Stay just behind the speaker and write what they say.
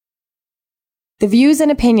The views and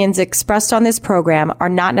opinions expressed on this program are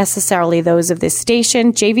not necessarily those of this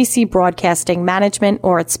station, JVC Broadcasting Management,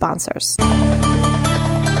 or its sponsors.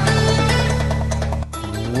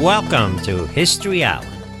 Welcome to History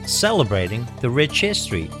Island, celebrating the rich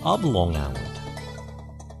history of Long Island.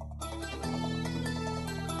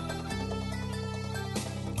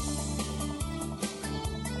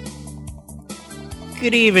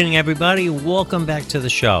 Good evening, everybody. Welcome back to the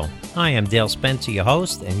show. I am Dale Spencer, your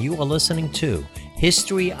host, and you are listening to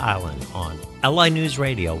History Island on LI News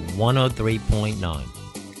Radio 103.9.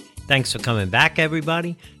 Thanks for coming back,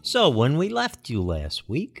 everybody. So when we left you last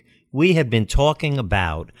week, we had been talking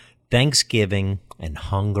about Thanksgiving and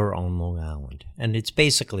hunger on Long Island. And it's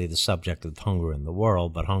basically the subject of hunger in the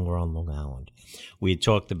world, but hunger on Long Island. We had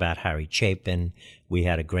talked about Harry Chapin. We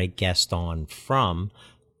had a great guest on from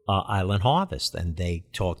Island Harvest, and they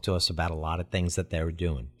talked to us about a lot of things that they were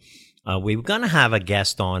doing. We were going to have a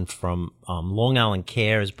guest on from Long Island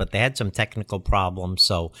Cares, but they had some technical problems,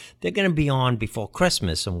 so they're going to be on before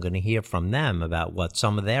Christmas, and we're going to hear from them about what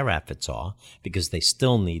some of their efforts are, because they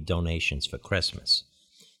still need donations for Christmas.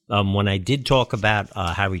 When I did talk about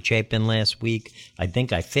Harry Chapin last week, I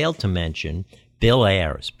think I failed to mention Bill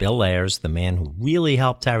Ayers. Bill Ayers, the man who really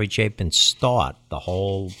helped Harry Chapin start the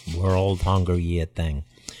whole World Hunger Year thing.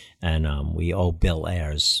 And we owe Bill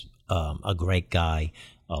Ayers, a great guy,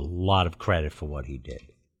 a lot of credit for what he did.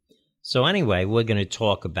 So anyway, we're going to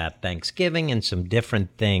talk about Thanksgiving and some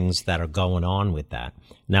different things that are going on with that.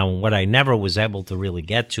 Now, what I never was able to really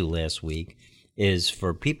get to last week is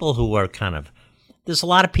for people who are there's a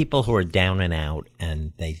lot of people who are down and out,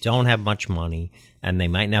 and they don't have much money, and they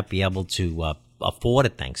might not be able to afford a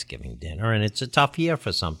Thanksgiving dinner, and it's a tough year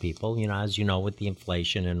for some people, as you know, with the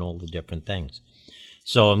inflation and all the different things.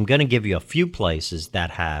 So I'm going to give you a few places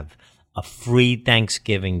that have a free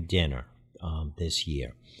Thanksgiving dinner this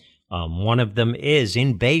year. One of them is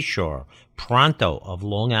in Bayshore, Pronto of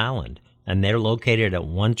Long Island, and they're located at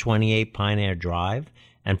 128 Pine Air Drive.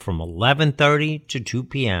 And from 11:30 to 2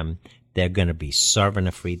 p.m., they're going to be serving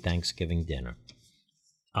a free Thanksgiving dinner.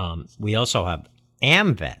 We also have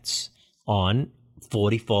AmVets on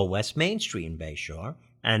 44 West Main Street in Bayshore,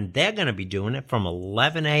 and they're going to be doing it from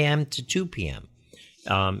 11 a.m. to 2 p.m.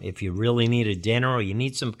 If you really need a dinner or you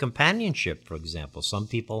need some companionship, for example. Some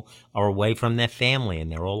people are away from their family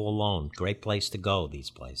and they're all alone. Great place to go, these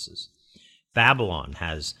places. Babylon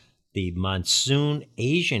has the Monsoon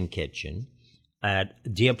Asian Kitchen at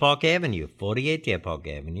Deer Park Avenue, 48 Deer Park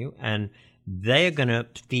Avenue, and they're going to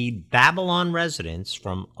feed Babylon residents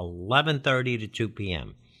from 11:30 to 2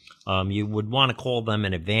 p.m. You would want to call them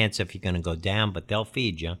in advance if you're going to go down, but they'll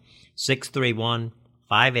feed you.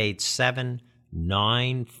 631-587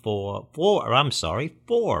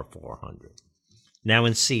 4400. Now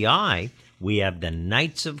in CI, we have the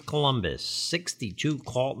Knights of Columbus, 62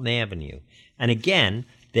 Carlton Avenue. And again,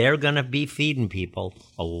 they're going to be feeding people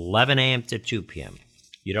 11 a.m. to 2 p.m.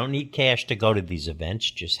 You don't need cash to go to these events.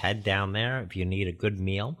 Just head down there if you need a good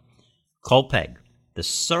meal. Copeg, the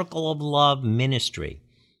Circle of Love Ministry,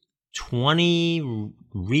 20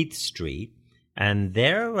 Wreath Street. And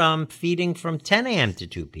they're feeding from 10 a.m. to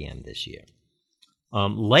 2 p.m. this year.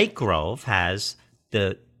 Lake Grove has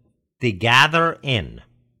the Gather Inn.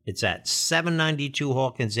 It's at 792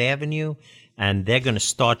 Hawkins Avenue, and they're going to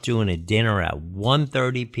start doing a dinner at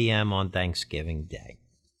 1:30 p.m. on Thanksgiving Day.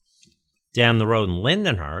 Down the road in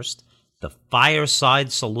Lindenhurst, the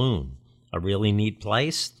Fireside Saloon, a really neat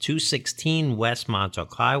place, 216 West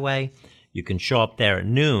Montauk Highway. You can show up there at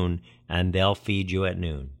noon, and they'll feed you at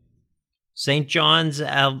noon. St. John's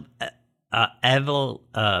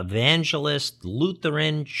Evangelist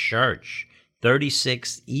Lutheran Church,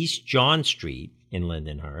 36 East John Street in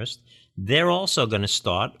Lindenhurst. They're also going to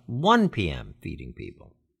start 1 p.m. feeding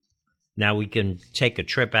people. Now we can take a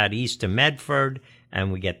trip out east to Medford,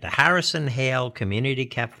 and we get the Harrison Hale Community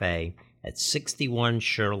Cafe at 61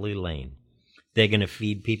 Shirley Lane. They're going to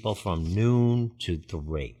feed people from noon to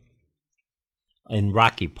 3. In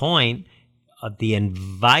Rocky Point, the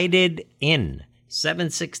Invited Inn,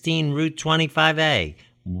 716 Route 25A,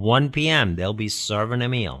 1 p.m. They'll be serving a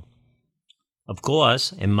meal. Of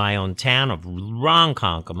course, in my own town of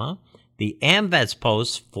Ronkonkoma, the AmVets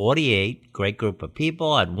Post 48, great group of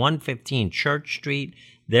people at 115 Church Street.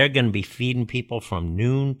 They're going to be feeding people from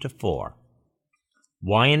noon to 4.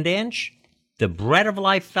 Wyandanch, the Bread of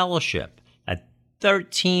Life Fellowship at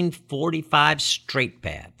 1345 Straight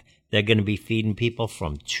Path. They're going to be feeding people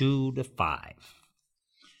from 2 to 5.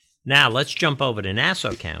 Now, let's jump over to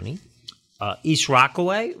Nassau County. East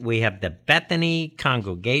Rockaway, we have the Bethany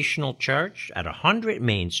Congregational Church at 100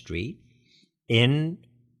 Main Street in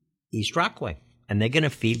East Rockaway. and they're going to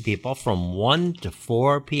feed people from 1 to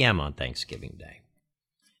 4 p.m. on Thanksgiving Day.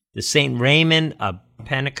 The St. Raymond of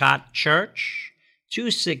Pentecost Church,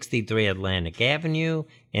 263 Atlantic Avenue.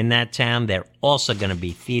 In that town, they're also going to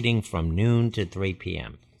be feeding from noon to 3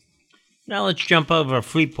 p.m. Now let's jump over to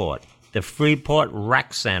Freeport. The Freeport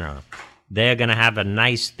Rec Center. They're going to have a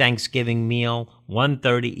nice Thanksgiving meal,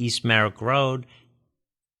 130 East Merrick Road,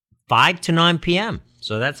 5 to 9 p.m.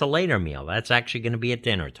 So that's a later meal. That's actually going to be at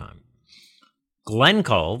dinner time. Glen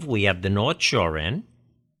Cove, we have the North Shore Inn,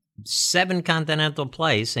 7 Continental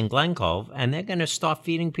Place in Glen Cove, and they're going to start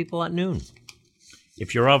feeding people at noon.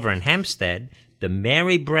 If you're over in Hempstead, the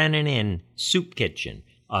Mary Brennan Inn Soup Kitchen,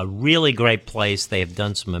 a really great place. They have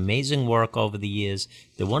done some amazing work over the years.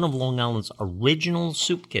 They're one of Long Island's original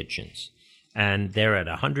soup kitchens, and they're at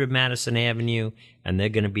 100 Madison Avenue, and they're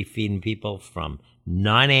going to be feeding people from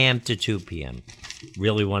 9 a.m. to 2 p.m.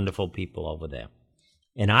 Really wonderful people over there.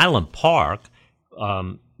 In Island Park,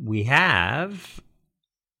 we have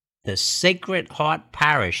the Sacred Heart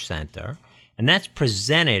Parish Center, and that's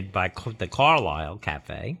presented by the Carlisle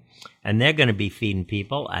Cafe, and they're going to be feeding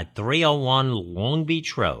people at 301 Long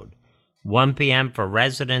Beach Road, 1 p.m. for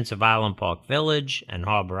residents of Island Park Village and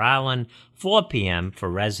Harbor Island, 4 p.m.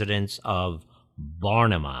 for residents of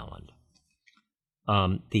Barnum Island.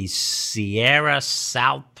 The Sierra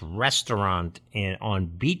South Restaurant on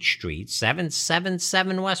Beach Street,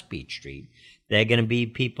 777 West Beach Street, they're going to be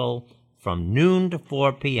people from noon to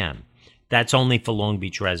 4 p.m. That's only for Long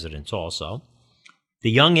Beach residents also. The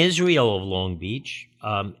Young Israel of Long Beach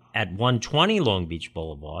at 120 Long Beach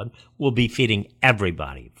Boulevard will be feeding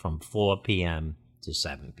everybody from 4 p.m. to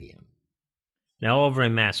 7 p.m. Now over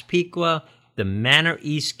in Massapequa, the Manor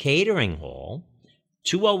East Catering Hall,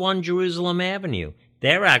 201 Jerusalem Avenue,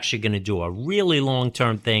 they're actually going to do a really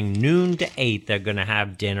long-term thing. Noon to 8, they're going to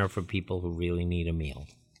have dinner for people who really need a meal.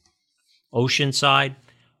 Oceanside,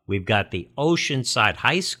 we've got the Oceanside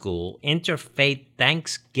High School Interfaith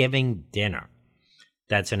Thanksgiving Dinner.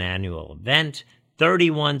 That's an annual event,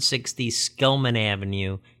 3160 Skillman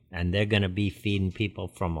Avenue, and they're going to be feeding people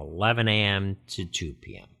from 11 a.m. to 2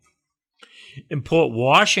 p.m. In Port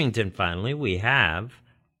Washington, finally, we have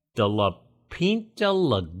the La Pinta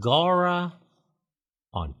Lagora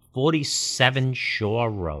on 47 Shore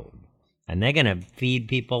Road, and they're going to feed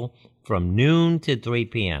people from noon to 3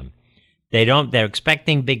 p.m. They're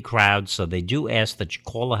expecting big crowds, so they do ask that you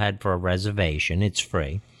call ahead for a reservation. It's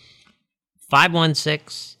free.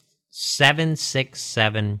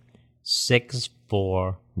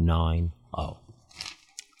 516-767-6490.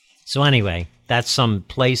 So anyway, that's some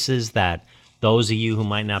places that those of you who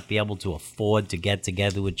might not be able to afford to get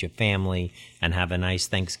together with your family and have a nice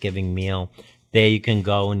Thanksgiving meal, there you can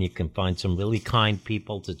go and you can find some really kind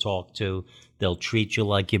people to talk to. They'll treat you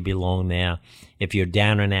like you belong there. If you're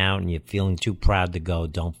down and out and you're feeling too proud to go,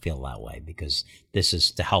 don't feel that way, because this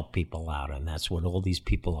is to help people out, and that's what all these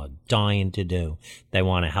people are dying to do. They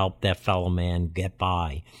want to help their fellow man get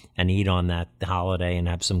by and eat on that holiday and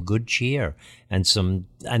have some good cheer and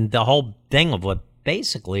the whole thing of what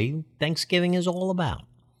basically Thanksgiving is all about.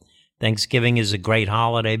 Thanksgiving is a great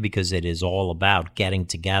holiday because it is all about getting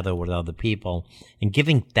together with other people and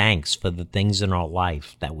giving thanks for the things in our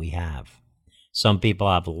life that we have. Some people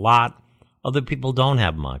have a lot, other people don't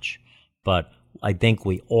have much, but I think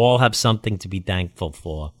we all have something to be thankful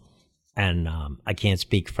for, and I can't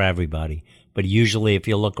speak for everybody, but usually if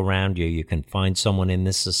you look around you, you can find someone in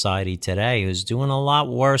this society today who's doing a lot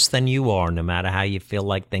worse than you are, no matter how you feel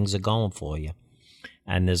like things are going for you.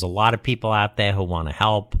 And there's a lot of people out there who want to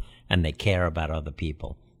help, and they care about other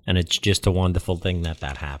people, and it's just a wonderful thing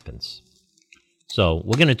that happens. So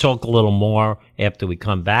we're going to talk a little more after we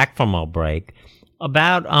come back from our break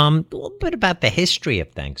about a little bit about the history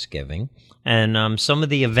of Thanksgiving and some of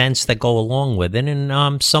the events that go along with it,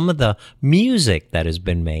 and some of the music that has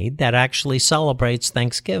been made that actually celebrates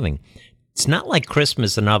Thanksgiving. It's not like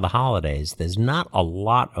Christmas and other holidays. There's not a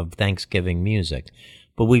lot of Thanksgiving music,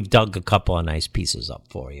 but we've dug a couple of nice pieces up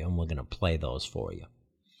for you, and we're going to play those for you.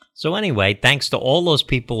 So anyway, thanks to all those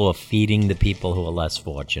people who are feeding the people who are less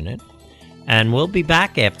fortunate. And we'll be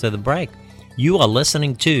back after the break. You are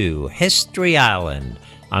listening to History Island.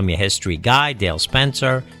 I'm your history guy, Dale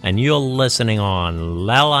Spencer, and you're listening on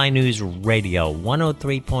LI News Radio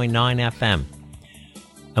 103.9 FM.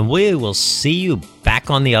 And we will see you back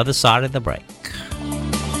on the other side of the break.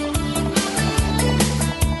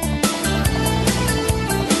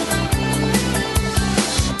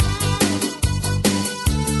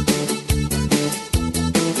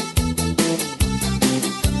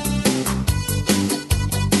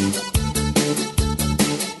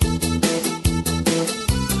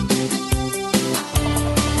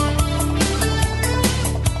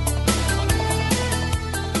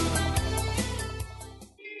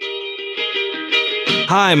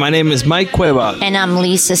 Hi, my name is Mike Cueva. And I'm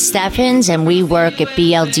Lisa Steffens, and we work at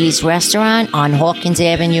BLD's restaurant on Hawkins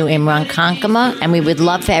Avenue in Ronkonkoma. And we would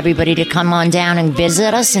love for everybody to come on down and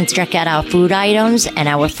visit us and check out our food items and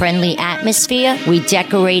our friendly atmosphere. We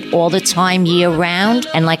decorate all the time year round.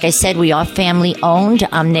 And like I said, we are family owned.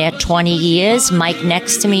 I'm there 20 years. Mike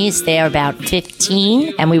next to me is there about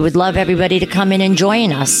 15. And we would love everybody to come in and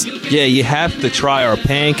join us. Yeah, you have to try our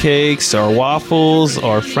pancakes, our waffles,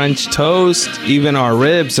 our French toast, even our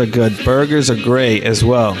ribs are good. Burgers are great as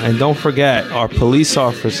well. And don't forget, our police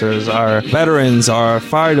officers, our veterans, our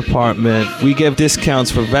fire department, we give discounts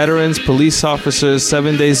for veterans, police officers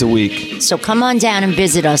 7 days a week. So come on down and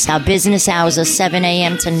visit us. Our business hours are 7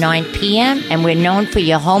 a.m. to 9 p.m. and we're known for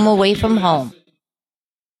your home away from home.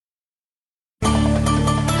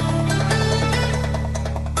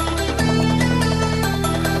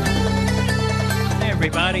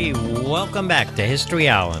 Everybody, welcome back to History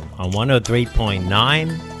Island on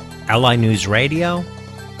 103.9 LI News Radio.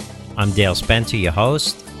 I'm Dale Spencer, your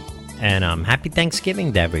host, and happy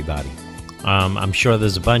Thanksgiving to everybody. I'm sure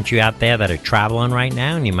there's a bunch of you out there that are traveling right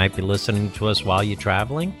now, and you might be listening to us while you're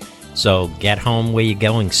traveling. So get home where you're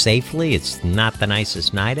going safely. It's not the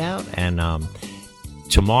nicest night out, and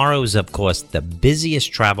tomorrow is, of course, the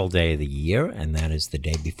busiest travel day of the year, and that is the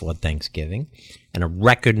day before Thanksgiving. And a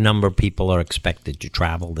record number of people are expected to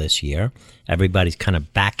travel this year. Everybody's kind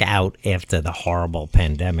of back out after the horrible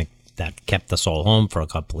pandemic that kept us all home for a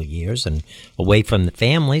couple of years and away from the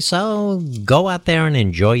family. So go out there and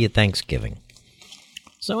enjoy your Thanksgiving.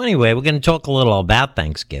 So anyway, we're going to talk a little about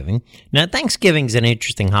Thanksgiving. Now, Thanksgiving's an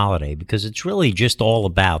interesting holiday because it's really just all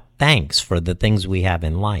about thanks for the things we have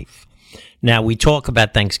in life. Now, we talk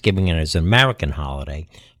about Thanksgiving as an American holiday,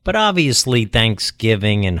 but obviously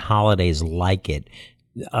Thanksgiving and holidays like it,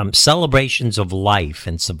 celebrations of life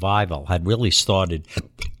and survival had really started,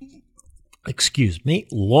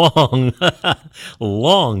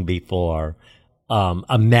 long before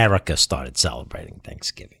America started celebrating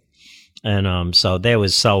Thanksgiving. And so there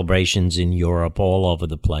was celebrations in Europe all over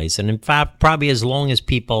the place. And in fact, probably as long as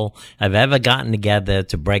people have ever gotten together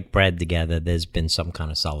to break bread together, there's been some kind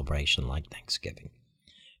of celebration like Thanksgiving.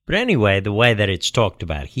 But anyway, the way that it's talked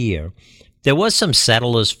about here, there was some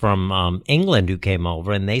settlers from England who came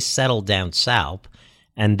over, and they settled down south.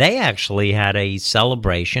 And they actually had a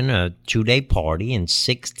celebration, a 2-day party in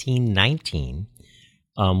 1619.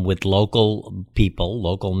 With local people,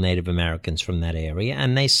 local Native Americans from that area,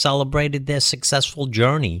 and they celebrated their successful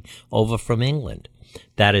journey over from England.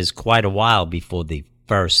 That is quite a while before the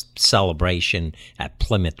first celebration at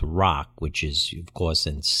Plymouth Rock, which is, of course,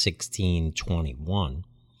 in 1621.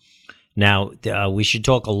 Now, we should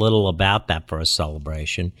talk a little about that first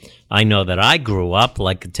celebration. I know that I grew up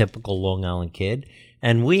like a typical Long Island kid,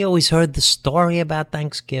 and we always heard the story about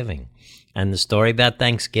Thanksgiving. And the story about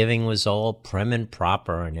Thanksgiving was all prim and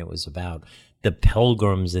proper, and it was about the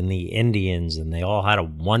Pilgrims and the Indians, and they all had a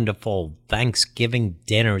wonderful Thanksgiving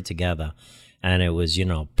dinner together. And it was,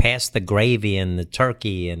 pass the gravy and the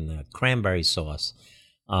turkey and the cranberry sauce.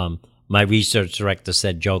 My research director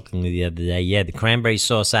said jokingly the other day, yeah, the cranberry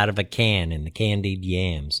sauce out of a can and the candied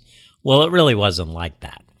yams. Well, it really wasn't like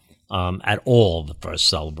that. At all, the first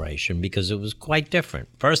celebration, because it was quite different.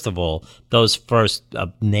 First of all, those first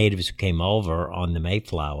natives who came over on the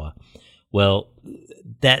Mayflower, well,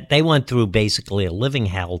 that they went through basically a living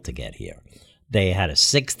hell to get here. They had a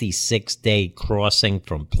 66-day crossing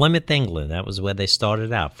from Plymouth, England. That was where they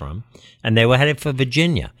started out from. And they were headed for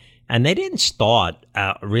Virginia. And they didn't start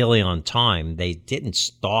really on time. They didn't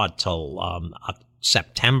start till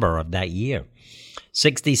September of that year.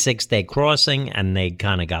 66-day crossing, and they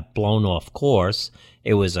kind of got blown off course.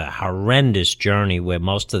 It was a horrendous journey where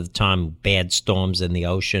most of the time bad storms in the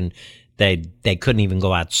ocean, they couldn't even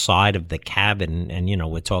go outside of the cabin. And,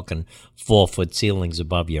 we're talking 4-foot ceilings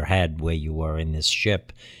above your head where you were in this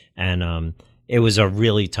ship. And it was a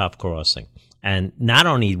really tough crossing. And not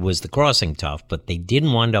only was the crossing tough, but they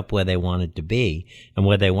didn't wind up where they wanted to be. And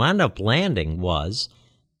where they wound up landing was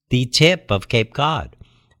the tip of Cape Cod.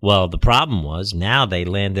 Well, the problem was now they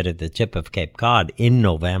landed at the tip of Cape Cod in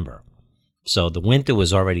November. So the winter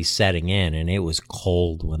was already setting in, and it was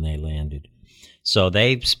cold when they landed. So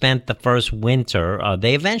they spent the first winter.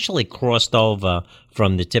 They eventually crossed over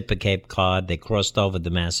from the tip of Cape Cod. They crossed over the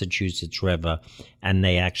Massachusetts River, and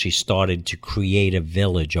they actually started to create a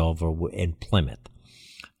village over in Plymouth,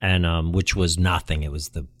 and which was nothing. It was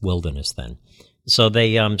the wilderness then. So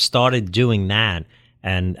they started doing that,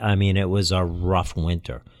 and, it was a rough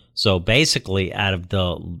winter. So basically, out of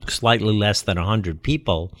the slightly less than 100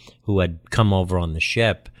 people who had come over on the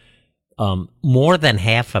ship, more than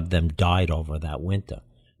half of them died over that winter.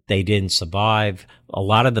 They didn't survive. A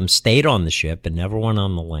lot of them stayed on the ship and never went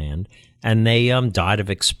on the land. And they died of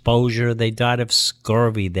exposure. They died of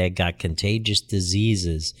scurvy. They got contagious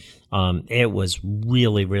diseases. It was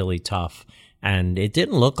really, really tough. And it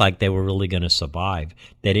didn't look like they were really going to survive.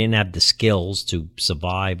 They didn't have the skills to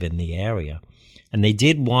survive in the area. And they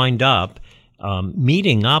did wind up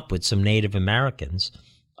meeting up with some Native Americans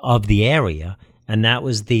of the area, and that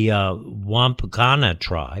was the Wampukana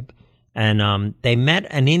tribe. And they met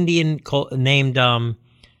an Indian named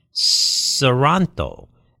Saranto.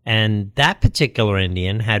 And that particular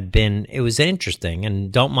Indian had been, it was interesting,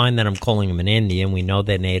 and don't mind that I'm calling him an Indian. We know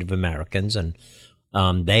they're Native Americans, and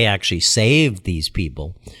they actually saved these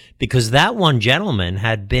people because that one gentleman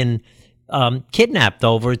had been kidnapped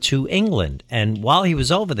over to England. And while he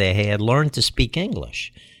was over there, he had learned to speak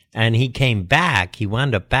English. And he came back, he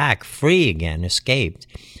wound up back free again, escaped.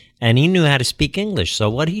 And he knew how to speak English. So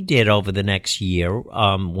what he did over the next year,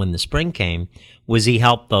 when the spring came, was he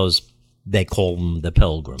helped those, they call them the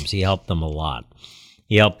Pilgrims. He helped them a lot.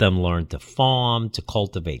 He helped them learn to farm, to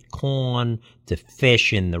cultivate corn, to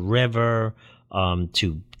fish in the river,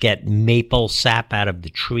 to get maple sap out of the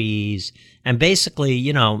trees, and basically,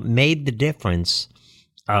 you know, made the difference,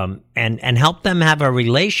 and helped them have a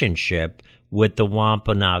relationship with the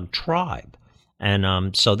Wampanoag tribe.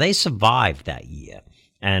 And so they survived that year.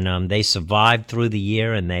 And they survived through the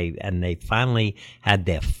year, and they finally had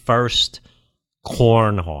their first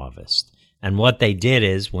corn harvest. And what they did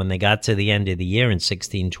is, when they got to the end of the year in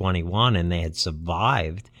 1621 and they had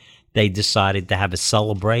survived, they decided to have a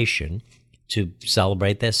celebration to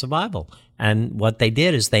celebrate their survival. And what they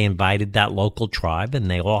did is they invited that local tribe, and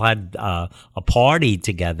they all had a party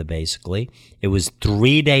together, basically. It was a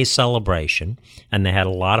 3-day celebration, and they had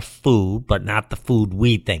a lot of food, but not the food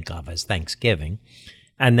we think of as Thanksgiving.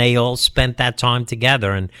 And they all spent that time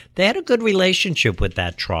together, and they had a good relationship with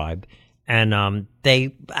that tribe. And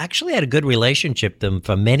they actually had a good relationship with them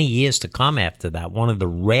for many years to come after that. One of the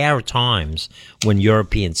rare times when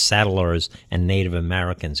European settlers and Native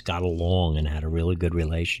Americans got along and had a really good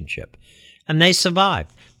relationship. And they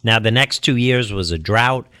survived. Now, the next 2 years was a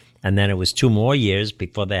drought, and then it was 2 more years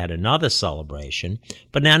before they had another celebration.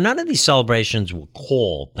 But now, none of these celebrations were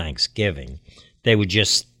called Thanksgiving. They were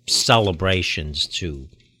just celebrations to,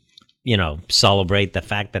 you know, celebrate the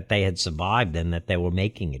fact that they had survived and that they were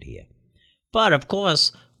making it here. But, of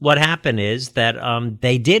course, what happened is that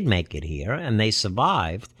they did make it here, and they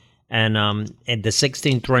survived. And the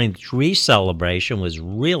 1623 celebration was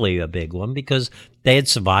really a big one because they had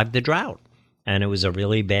survived the drought. And it was a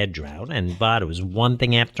really bad drought. But it was one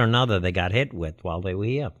thing after another they got hit with while they were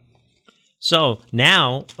here. So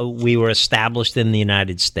now we were established in the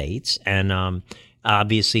United States, and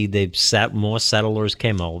obviously more settlers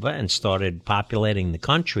came over and started populating the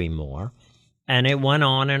country more. And it went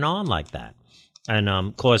on and on like that. And,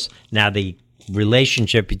 of course, now the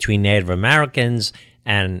relationship between Native Americans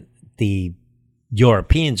and the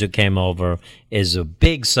Europeans who came over is a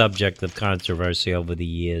big subject of controversy over the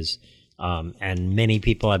years. And many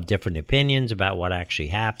people have different opinions about what actually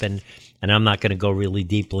happened. And I'm not going to go really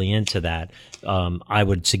deeply into that. I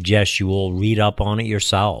would suggest you all read up on it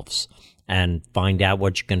yourselves and find out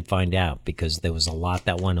what you can find out, because there was a lot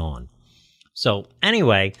that went on. So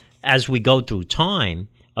anyway, as we go through time,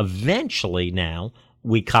 eventually now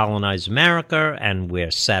we colonize America and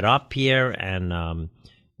we're set up here, and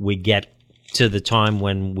we get to the time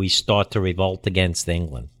when we start to revolt against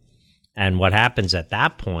England. And what happens at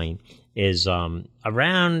that point is around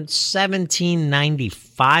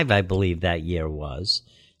 1795, I believe that year was,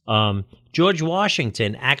 George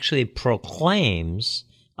Washington actually proclaims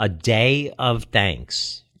a day of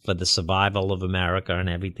thanks for the survival of America and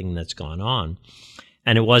everything that's gone on.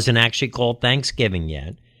 And it wasn't actually called Thanksgiving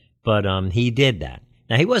yet, but he did that.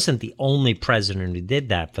 Now, he wasn't the only president who did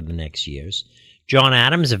that for the next years. John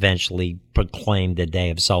Adams eventually proclaimed a day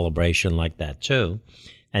of celebration like that, too.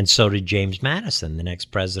 And so did James Madison, the next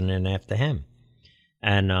president after him.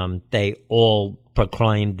 And they all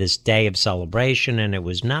proclaimed this day of celebration, and it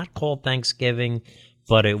was not called Thanksgiving,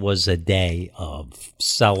 but it was a day of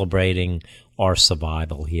celebrating our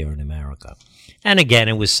survival here in America. And again,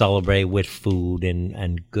 it was celebrated with food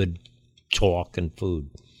and good talk and food.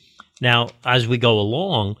 Now, as we go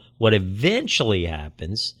along, what eventually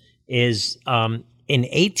happens is in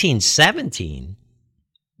 1817,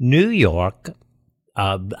 New York,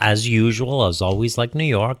 as usual, as always like New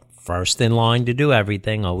York, first in line to do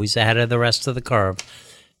everything, always ahead of the rest of the curve,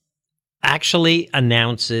 actually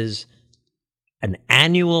announces an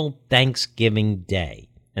annual Thanksgiving Day.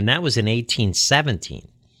 And that was in 1817.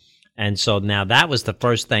 And so now that was the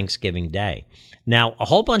first Thanksgiving Day. Now, a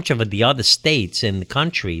whole bunch of the other states in the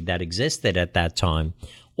country that existed at that time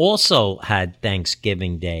also had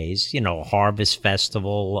Thanksgiving days, a harvest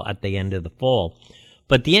festival at the end of the fall.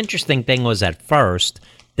 But the interesting thing was at first,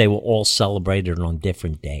 they were all celebrated on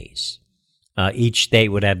different days. Each state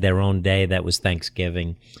would have their own day that was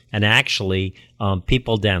Thanksgiving. And actually,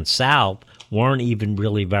 people down south weren't even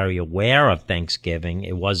really very aware of Thanksgiving.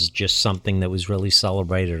 It was just something that was really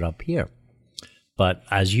celebrated up here. But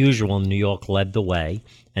as usual, New York led the way,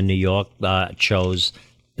 and New York chose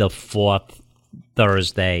the fourth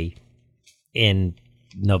Thursday in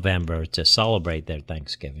November to celebrate their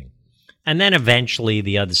Thanksgiving. And then eventually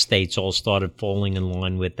the other states all started falling in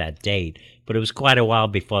line with that date. But it was quite a while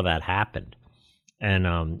before that happened.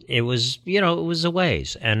 And it was, it was a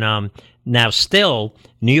ways. And now still,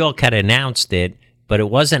 New York had announced it, but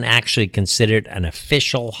it wasn't actually considered an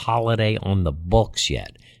official holiday on the books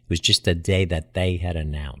yet. It was just a day that they had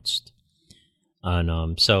announced.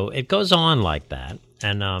 And so it goes on like that.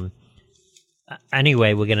 And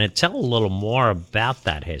anyway, we're going to tell a little more about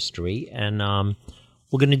that history. And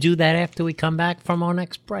we're going to do that after we come back from our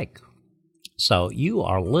next break. So you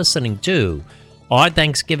are listening to our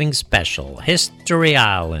Thanksgiving special, History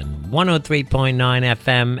Island, 103.9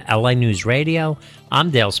 FM, LA News Radio.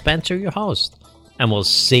 I'm Dale Spencer, your host, and we'll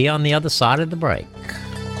see you on the other side of the break.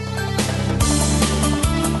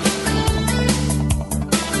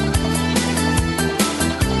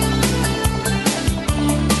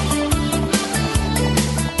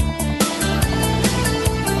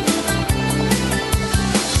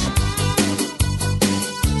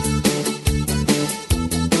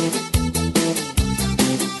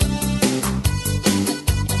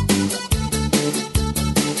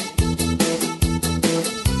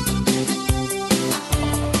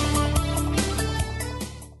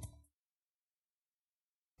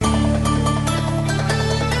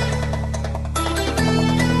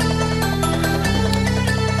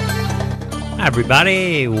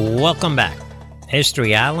 Everybody, welcome back.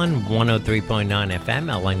 History Island, 103.9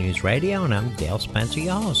 FM, LA News Radio, and I'm Dale Spencer,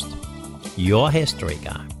 your host, your history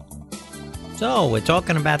guy. So, we're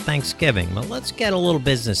talking about Thanksgiving, but let's get a little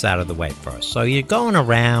business out of the way first. So, you're going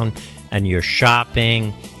around and you're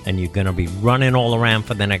shopping, and you're going to be running all around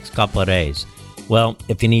for the next couple of days. Well,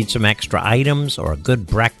 if you need some extra items or a good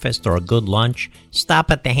breakfast or a good lunch,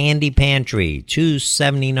 stop at the Handy Pantry,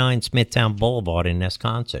 279 Smithtown Boulevard in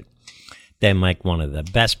Wisconsin. They make one of the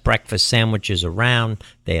best breakfast sandwiches around.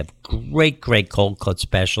 They have great cold cut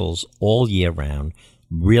specials all year round.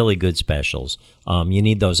 Really good specials. You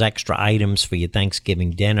need those extra items for your Thanksgiving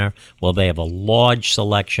dinner. Well, they have a large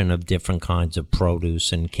selection of different kinds of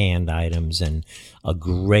produce and canned items and a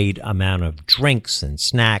great amount of drinks and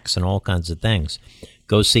snacks and all kinds of things.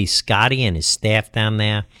 Go see Scotty and his staff down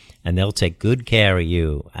there, and they'll take good care of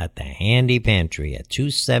you at the Handy Pantry at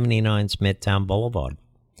 279 Smithtown Boulevard.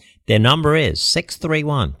 Their number is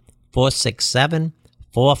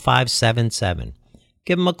 631-467-4577.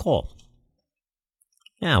 Give them a call.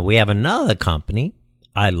 Now, we have another company.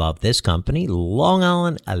 I love this company, Long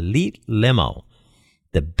Island Elite Limo,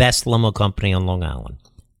 the best limo company on Long Island.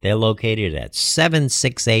 They're located at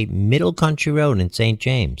 768 Middle Country Road in St.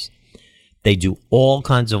 James. They do all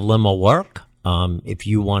kinds of limo work. If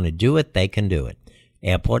you want to do it, they can do it.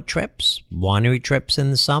 Airport trips, winery trips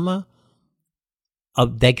in the summer.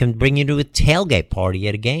 They can bring you to a tailgate party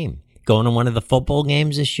at a game. Going to one of the football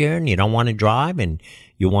games this year and you don't want to drive and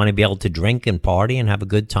you want to be able to drink and party and have a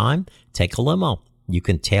good time, take a limo. You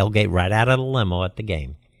can tailgate right out of the limo at the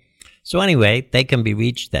game. So anyway, they can be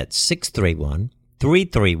reached at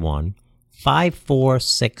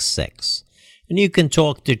 631-331-5466. And you can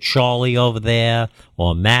talk to Charlie over there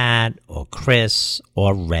or Matt or Chris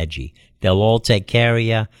or Reggie. They'll all take care of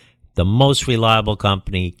you. The most reliable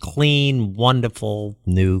company, clean, wonderful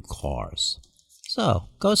new cars. So,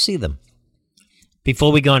 go see them.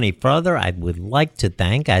 Before we go any further, I would like to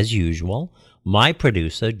thank, as usual, my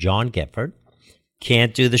producer, John Gifford.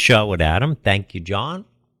 Can't do the show without him. Thank you, John.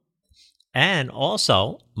 And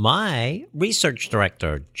also, my research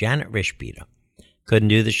director, Janet Rishpeter. Couldn't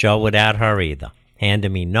do the show without her either.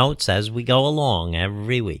 Handing me notes as we go along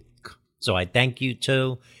every week. So I thank you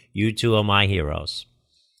too. You two are my heroes.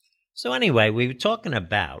 So anyway, we were talking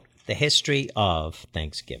about the history of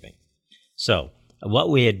Thanksgiving. So what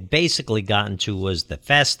we had basically gotten to was the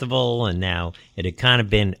festival, and now it had kind of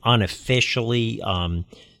been unofficially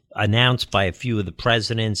announced by a few of the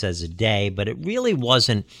presidents as a day, but it really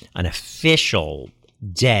wasn't an official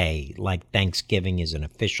day like Thanksgiving is an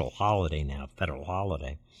official holiday now, federal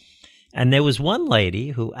holiday. And there was one lady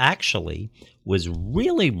who actually was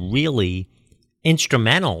really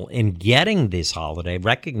instrumental in getting this holiday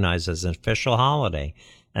recognized as an official holiday,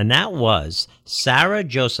 and that was Sarah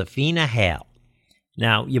Josephina Hale.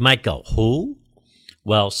 Now, you might go, who?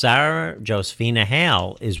 Well, Sarah Josephina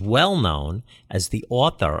Hale is well known as the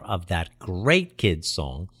author of that great kids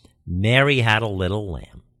song, Mary Had a Little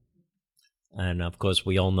Lamb. And, of course,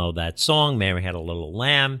 we all know that song, Mary Had a Little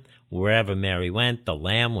Lamb. Wherever Mary went, the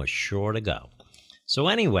lamb was sure to go. So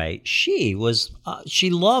anyway, she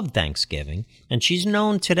loved Thanksgiving, and she's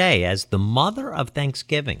known today as the mother of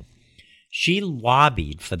Thanksgiving. She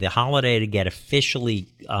lobbied for the holiday to get officially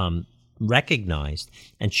recognized,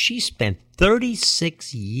 and she spent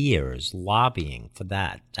 36 years lobbying for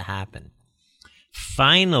that to happen.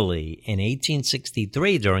 Finally, in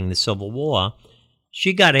 1863, during the Civil War,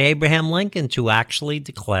 she got Abraham Lincoln to actually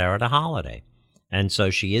declare it a holiday. And so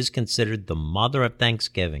she is considered the mother of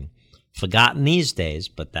Thanksgiving. Forgotten these days,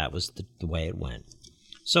 but that was the way it went.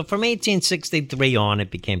 So from 1863 on,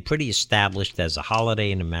 it became pretty established as a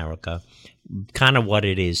holiday in America, kind of what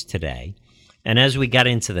it is today. And as we got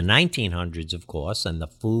into the 1900s, of course, and the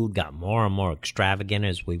food got more and more extravagant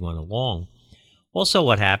as we went along, also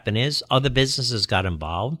what happened is other businesses got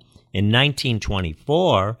involved. In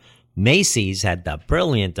 1924, Macy's had the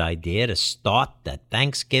brilliant idea to start the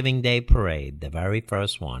Thanksgiving Day Parade, the very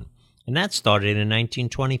first one. And that started in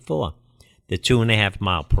 1924. The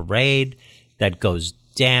 2.5-mile parade that goes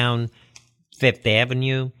down Fifth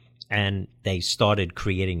Avenue, and they started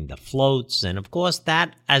creating the floats. And, of course,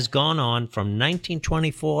 that has gone on from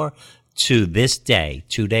 1924 to this day,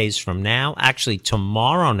 2 days from now. Actually,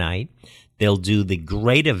 tomorrow night, they'll do the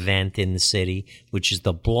great event in the city, which is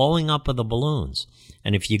the blowing up of the balloons.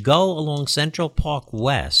 And if you go along Central Park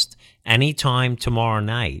West anytime tomorrow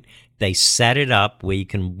night, they set it up where you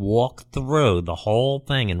can walk through the whole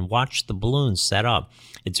thing and watch the balloons set up.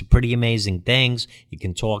 It's a pretty amazing thing. You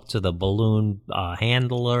can talk to the balloon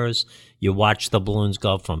handlers. You watch the balloons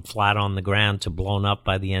go from flat on the ground to blown up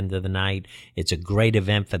by the end of the night. It's a great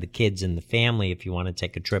event for the kids and the family if you want to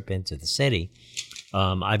take a trip into the city.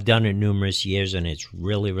 I've done it numerous years, and it's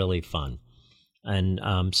really, really fun.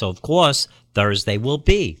 And so, of course, Thursday will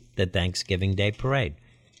be the Thanksgiving Day Parade.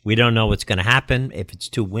 We don't know what's going to happen. If it's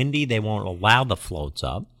too windy, they won't allow the floats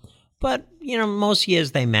up. But, most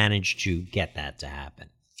years they manage to get that to happen.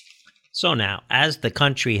 So now, as the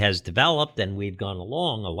country has developed and we've gone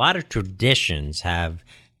along, a lot of traditions have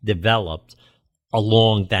developed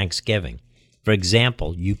along Thanksgiving. For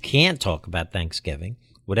example, you can't talk about Thanksgiving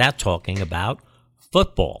without talking about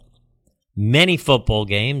football. Many football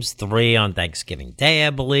games, 3 on Thanksgiving Day,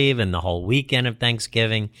 I believe, and the whole weekend of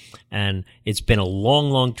Thanksgiving. And it's been a long,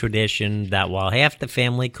 long tradition that while half the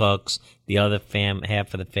family cooks, the other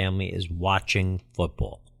half of the family is watching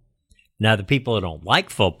football. Now, the people who don't like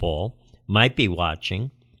football might be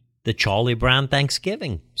watching the Charlie Brown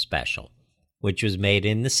Thanksgiving special, which was made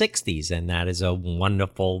in the 60s. And that is a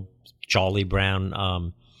wonderful Charlie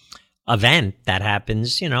Brown event that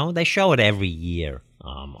happens, they show it every year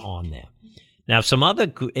on there. Now, some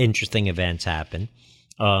other interesting events happen.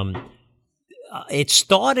 It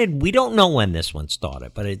started, we don't know when this one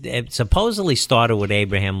started, but it supposedly started with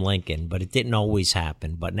Abraham Lincoln, but it didn't always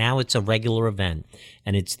happen. But now it's a regular event,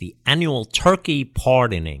 and it's the annual turkey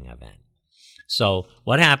pardoning event. So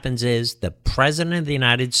what happens is the President of the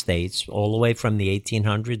United States, all the way from the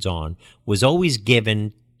 1800s on, was always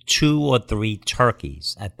given 2 or 3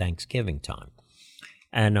 turkeys at Thanksgiving time.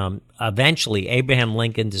 And eventually, Abraham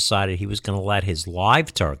Lincoln decided he was going to let his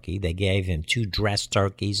live turkey, they gave him 2 dressed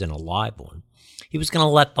turkeys and a live one, he was going to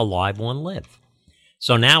let the live one live.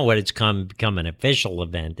 So now it's become an official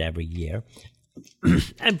event every year.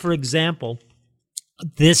 And for example,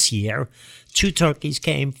 this year, 2 turkeys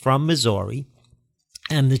came from Missouri,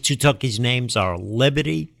 and the 2 turkeys' names are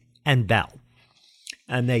Liberty and Bell.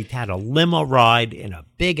 And they had a limo ride in a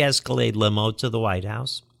big Escalade limo to the White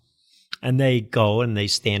House. And they go and they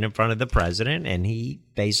stand in front of the president, and he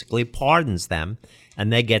basically pardons them,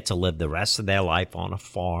 and they get to live the rest of their life on a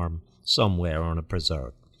farm somewhere on a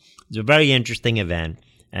preserve. It's a very interesting event,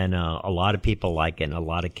 and a lot of people like it, and a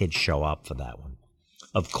lot of kids show up for that one.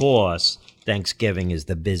 Of course, Thanksgiving is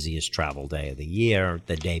the busiest travel day of the year,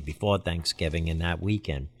 the day before Thanksgiving and that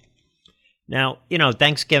weekend. Now,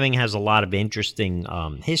 Thanksgiving has a lot of interesting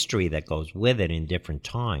history that goes with it in different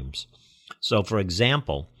times. So, for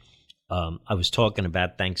example, I was talking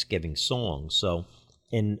about Thanksgiving songs. So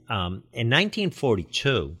in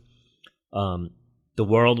 1942, the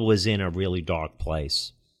world was in a really dark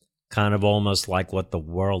place, kind of almost like what the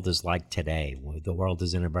world is like today. The world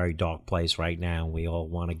is in a very dark place right now. We all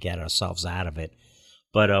want to get ourselves out of it.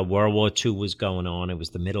 But World War II was going on. It was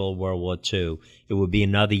the middle of World War II. It would be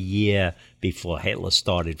another year before Hitler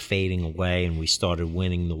started fading away and we started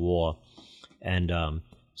winning the war. And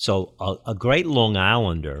so a great Long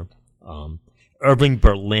Islander, Irving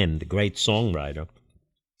Berlin, the great songwriter,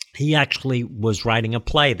 he actually was writing a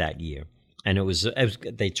play that year. And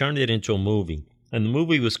they turned it into a movie. And the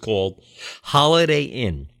movie was called Holiday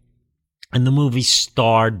Inn. And the movie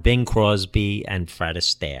starred Bing Crosby and Fred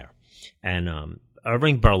Astaire. And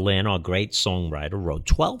Irving Berlin, our great songwriter, wrote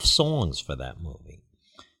 12 songs for that movie.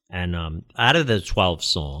 And out of the 12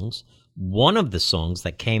 songs, one of the songs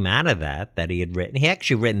that came out of that he had written, he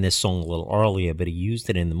actually written this song a little earlier, but he used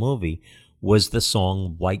it in the movie, was the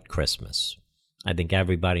song White Christmas. I think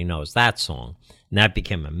everybody knows that song. And that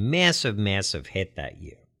became a massive, massive hit that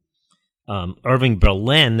year. Irving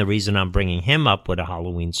Berlin, the reason I'm bringing him up with a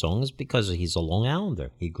Halloween song is because he's a Long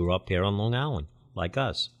Islander. He grew up here on Long Island, like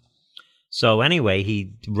us. So anyway,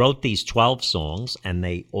 he wrote these 12 songs, and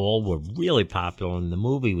they all were really popular, and the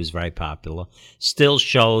movie was very popular. Still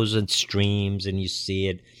shows and streams, and you see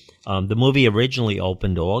it. The movie originally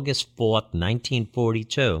opened August 4th,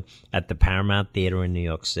 1942, at the Paramount Theater in New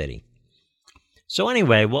York City. So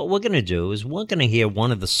anyway, what we're going to do is we're going to hear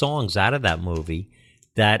one of the songs out of that movie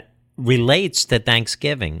that relates to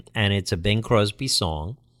Thanksgiving, and it's a Bing Crosby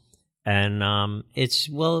song. And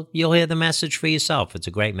you'll hear the message for yourself. It's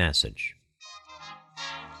a great message.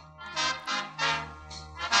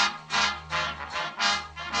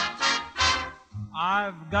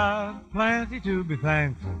 I've got plenty to be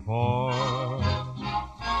thankful for.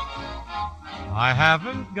 I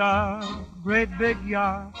haven't got a great big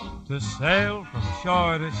yacht to sail from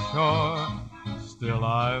shore to shore. Still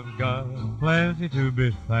I've got plenty to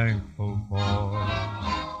be thankful for.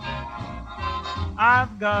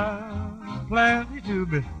 I've got plenty to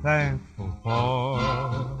be thankful for.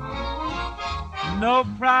 No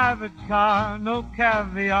private car, no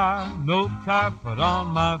caviar, no carpet on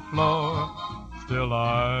my floor. Still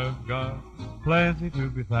I've got plenty to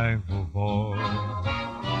be thankful for.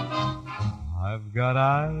 I've got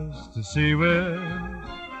eyes to see with,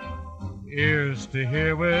 ears to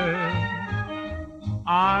hear with,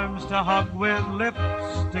 arms to hug with, lips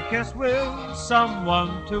to kiss with,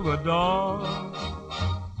 someone to adore.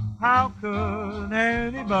 How could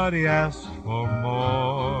anybody ask for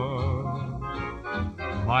more?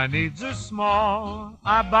 My needs are small,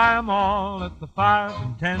 I buy 'em all at the 5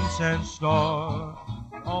 and 10 cent store.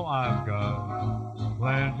 Oh, I've got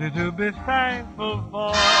plenty to be thankful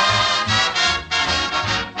for.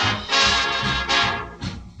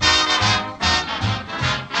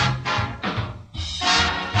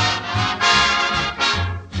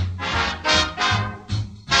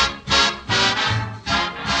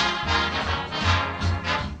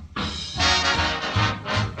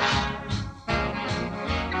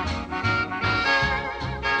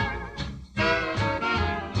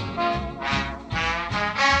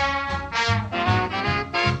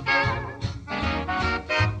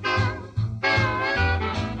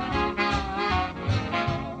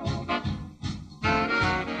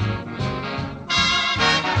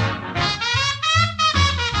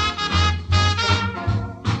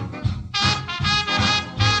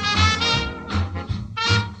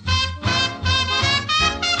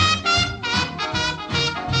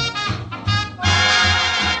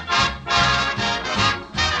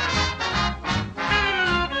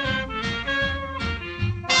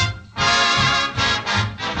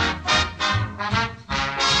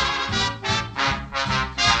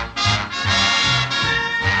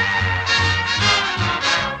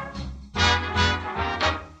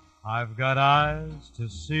 I've got eyes to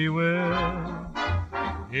see with,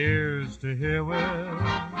 ears to hear with,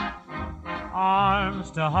 arms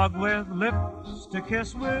to hug with, lips to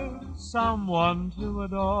kiss with, someone to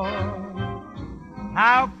adore.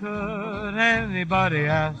 How could anybody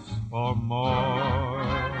ask for more?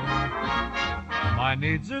 My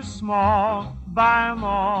needs are small, buy 'em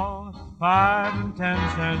all, 5 and 10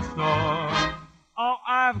 cent store. Oh,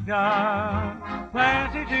 I've got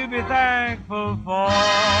plenty to be thankful for.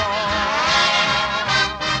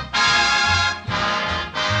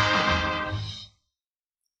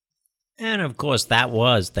 And of course, that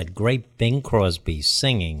was that great Bing Crosby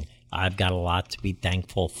singing, I've got a lot to be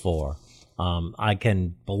thankful for. I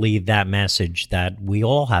can believe that message that we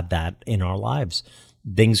all have that in our lives.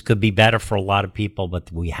 Things could be better for a lot of people,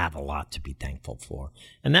 but we have a lot to be thankful for.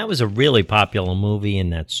 And that was a really popular movie,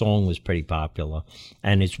 and that song was pretty popular.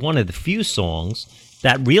 And it's one of the few songs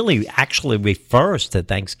that really actually refers to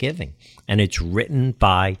Thanksgiving. And it's written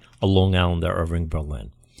by a Long Islander, Irving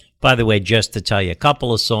Berlin. By the way, just to tell you a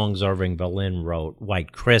couple of songs, Irving Berlin wrote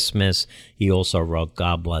White Christmas. He also wrote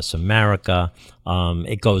God Bless America.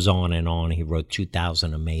 It goes on and on. He wrote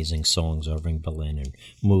 2,000 amazing songs, Irving Berlin, in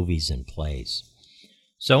movies and plays.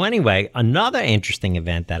 So anyway, another interesting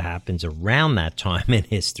event that happens around that time in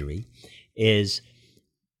history is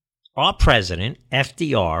our president,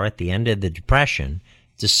 FDR, at the end of the Depression,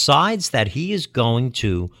 decides that he is going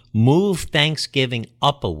to move Thanksgiving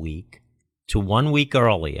up a week to 1 week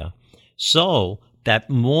earlier so that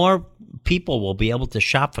more people will be able to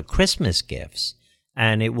shop for Christmas gifts,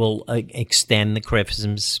 and it will extend the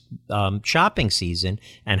Christmas shopping season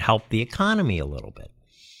and help the economy a little bit.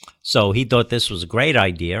 So he thought this was a great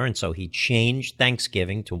idea, and so he changed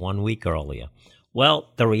Thanksgiving to 1 week earlier. Well,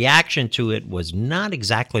 the reaction to it was not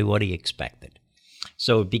exactly what he expected.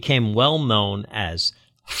 So it became well known as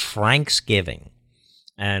Franksgiving.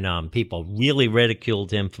 And people really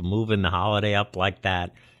ridiculed him for moving the holiday up like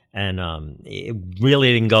that. And it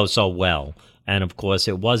really didn't go so well. And, of course,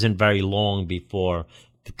 it wasn't very long before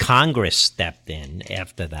the Congress stepped in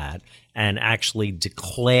after that and actually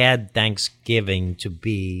declared Thanksgiving to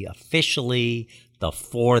be officially the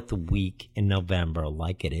fourth week in November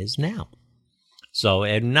like it is now. So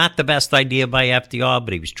not the best idea by FDR,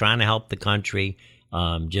 but he was trying to help the country.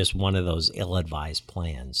 Just one of those ill-advised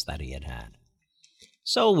plans that he had had.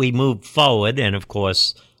 So we moved forward, and of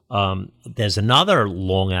course, there's another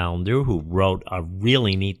Long Islander who wrote a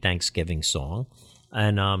really neat Thanksgiving song,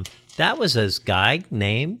 and that was this guy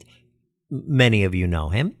named, many of you know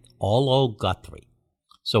him, Arlo Guthrie.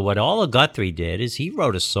 So what Arlo Guthrie did is he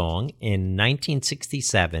wrote a song in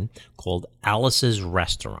 1967 called Alice's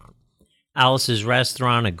Restaurant. Alice's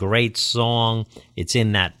Restaurant, a great song. It's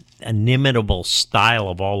in that inimitable style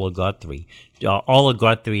of Arlo Guthrie. Arlo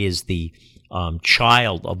Guthrie is the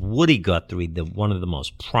child of Woody Guthrie, one of the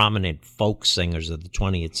most prominent folk singers of the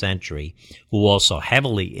 20th century, who also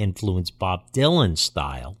heavily influenced Bob Dylan's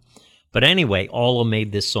style. But anyway, Arlo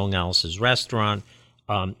made this song, Alice's Restaurant.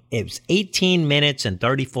 It was 18 minutes and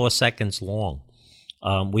 34 seconds long.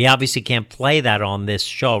 We obviously can't play that on this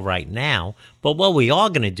show right now, but what we are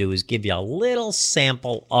going to do is give you a little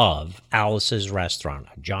sample of Alice's Restaurant,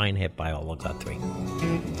 a giant hit by Arlo Guthrie.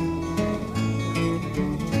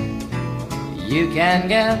 You can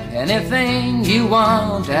get anything you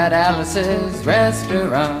want at Alice's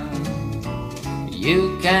Restaurant.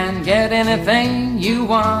 You can get anything you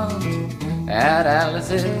want at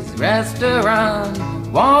Alice's Restaurant.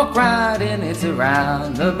 Walk right in, it's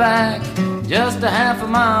around the back, just a half a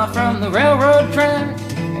mile from the railroad track.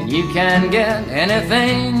 And you can get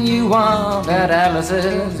anything you want at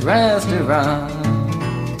Alice's Restaurant.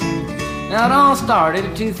 Now it all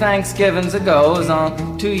started 2 Thanksgivings ago. It was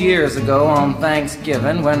on 2 years ago on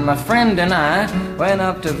Thanksgiving when my friend and I went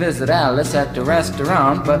up to visit Alice at the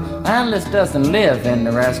restaurant. But Alice doesn't live in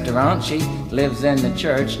the restaurant. She lives in the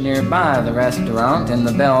church nearby the restaurant in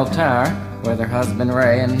the bell tower with her husband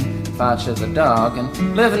Ray and Facha the dog.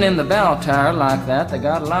 And living in the bell tower like that, they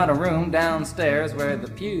got a lot of room downstairs where the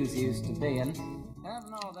pews used to be. And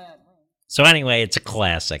having all that. So anyway, it's a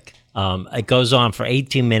classic. It goes on for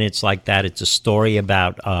 18 minutes like that. It's a story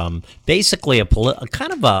about basically a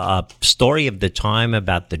kind of a story of the time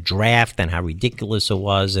about the draft and how ridiculous it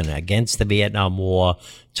was and against the Vietnam War,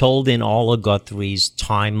 told in Arlo Guthrie's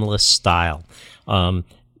timeless style. A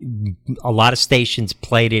lot of stations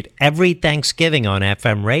played it every Thanksgiving on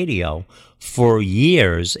FM radio. For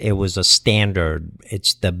years, it was a standard.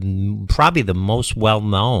 It's probably the most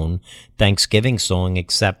well-known Thanksgiving song,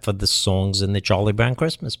 except for the songs in the Charlie Brown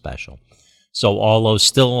Christmas special. So Arlo's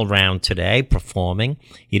still around today performing.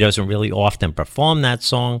 He doesn't really often perform that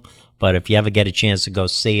song, but if you ever get a chance to go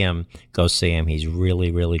see him, go see him. He's really,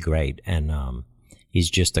 really great, and he's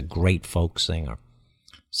just a great folk singer.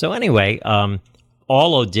 So anyway,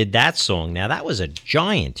 Arlo did that song. Now, that was a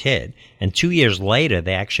giant hit, and 2 years later,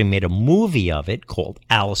 they actually made a movie of it called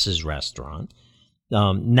Alice's Restaurant.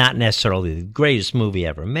 Not necessarily the greatest movie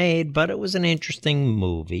ever made, but it was an interesting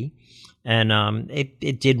movie, and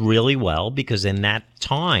it did really well because in that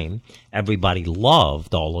time, everybody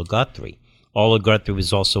loved Arlo Guthrie. Arlo Guthrie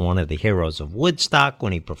was also one of the heroes of Woodstock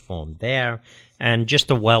when he performed there, and just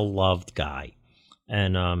a well-loved guy.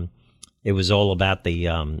 And it was all about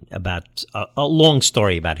a long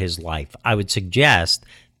story about his life. I would suggest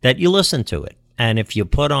that you listen to it. And if you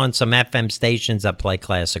put on some FM stations that play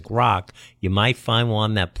classic rock, you might find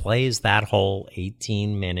one that plays that whole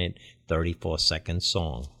 18-minute, 34-second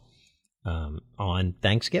song on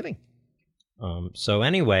Thanksgiving. So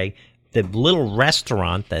anyway, the little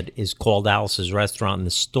restaurant that is called Alice's Restaurant in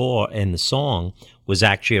the song was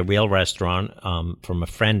actually a real restaurant from a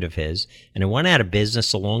friend of his, and it went out of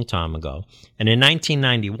business a long time ago. And in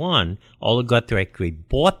 1991, Ola Guthrie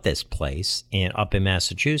bought this place up in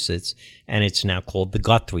Massachusetts, and it's now called the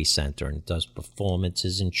Guthrie Center, and it does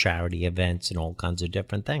performances and charity events and all kinds of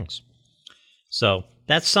different things. So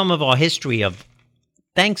that's some of our history of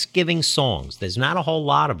Thanksgiving songs. There's not a whole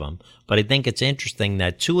lot of them, but I think it's interesting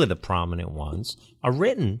that two of the prominent ones are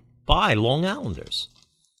written by Long Islanders.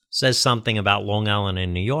 Says something about Long Island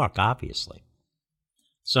and New York, obviously.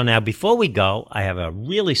 So now, before we go, I have a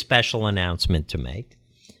really special announcement to make,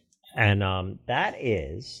 and that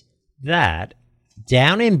is that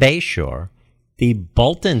down in Bayshore, the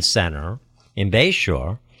Bolton Center in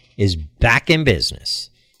Bayshore is back in business.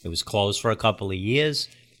 It was closed for a couple of years.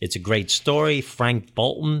 It's a great story. Frank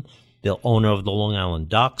Bolton, the owner of the Long Island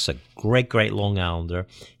Ducks, a great, great Long Islander.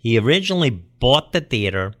 He originally bought the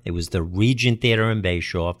theater. It was the Regent Theater in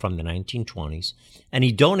Bayshore from the 1920s, and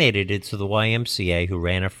he donated it to the YMCA, who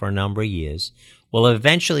ran it for a number of years. Well, it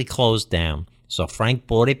eventually closed down, so Frank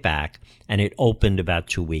bought it back, and it opened about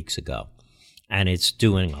 2 weeks ago. And it's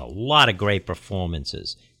doing a lot of great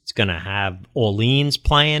performances. It's going to have Orleans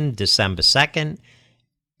playing December 2nd,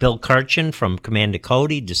 Bill Kirchen from Commander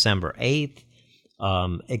Cody, December 8th.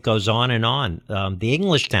 It goes on and on. The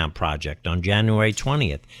Englishtown Project on January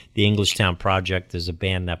 20th. The Englishtown Project is a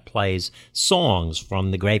band that plays songs from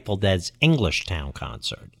the Grateful Dead's Englishtown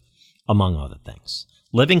concert, among other things.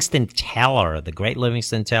 Livingston Taylor, the great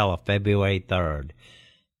Livingston Taylor, February 3rd.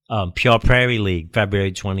 Pure Prairie League,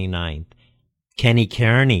 February 29th. Kenny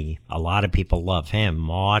Kearney, a lot of people love him,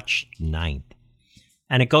 March 9th.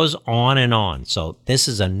 And it goes on and on. So this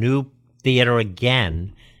is a new theater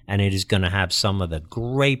again, and it is going to have some of the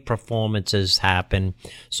great performances happen.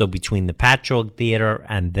 So between the Patchogue Theater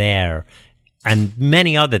and there, and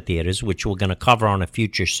many other theaters, which we're going to cover on a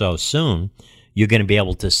future show soon, you're going to be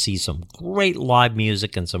able to see some great live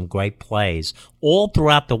music and some great plays all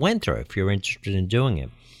throughout the winter if you're interested in doing it.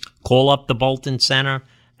 Call up the Bolton Center,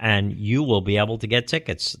 and you will be able to get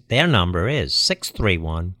tickets. Their number is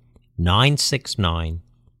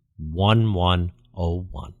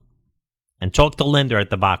 631-969-1101. And talk to Linda at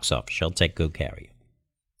the box office. She'll take good care of you.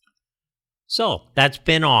 So that's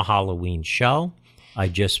been our Halloween show. I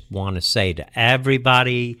just want to say to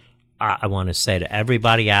everybody,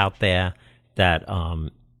 out there that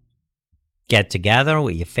get together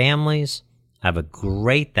with your families, have a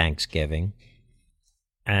great Thanksgiving.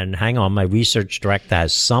 And hang on, my research director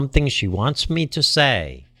has something she wants me to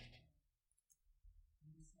say.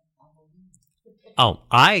 Oh,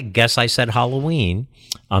 I guess I said Halloween.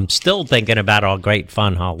 I'm still thinking about our great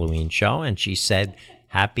fun Halloween show, and she said,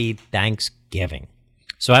 Happy Thanksgiving.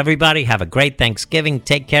 So everybody, have a great Thanksgiving.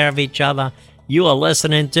 Take care of each other. You are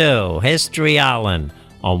listening to History Island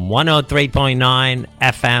on 103.9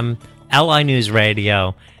 FM, LI News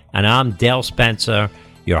Radio, and I'm Dale Spencer,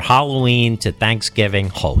 your Halloween to Thanksgiving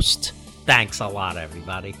host. Thanks a lot,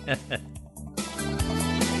 everybody.